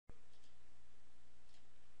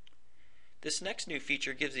This next new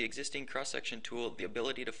feature gives the existing cross-section tool the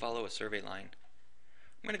ability to follow a survey line.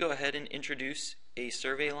 I'm going to go ahead and introduce a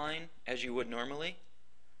survey line as you would normally.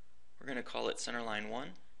 We're going to call it centerline 1,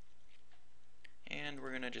 and we're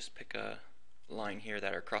going to just pick a line here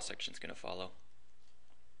that our cross-section is going to follow.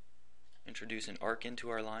 Introduce an arc into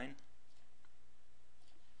our line,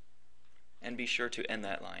 and be sure to end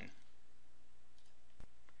that line.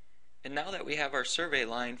 And now that we have our survey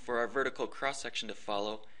line for our vertical cross-section to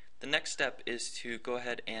follow, the next step is to go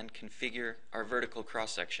ahead and configure our vertical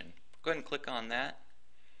cross-section. Go ahead and click on that.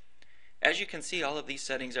 As you can see, all of these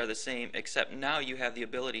settings are the same, except now you have the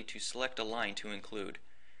ability to select a line to include.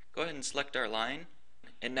 Go ahead and select our line,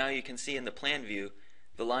 and now you can see in the plan view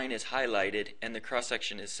the line is highlighted and the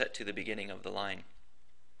cross-section is set to the beginning of the line.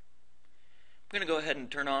 I'm going to go ahead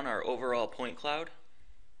and turn on our overall point cloud.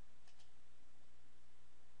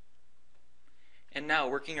 And now,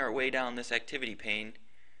 working our way down this activity pane,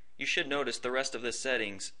 you should notice the rest of the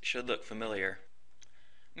settings should look familiar.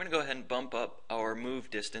 I'm going to go ahead and bump up our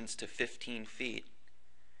move distance to 15 feet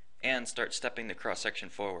and start stepping the cross-section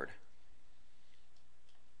forward.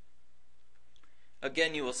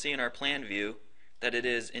 Again, you will see in our plan view that it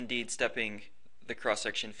is indeed stepping the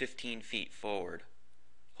cross-section 15 feet forward,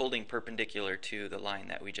 holding perpendicular to the line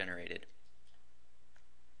that we generated.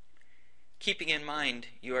 Keeping in mind,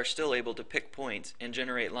 you are still able to pick points and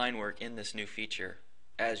generate line work in this new feature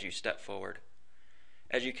as you step forward.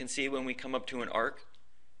 As you can see, when we come up to an arc,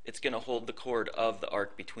 it's going to hold the chord of the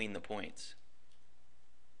arc between the points.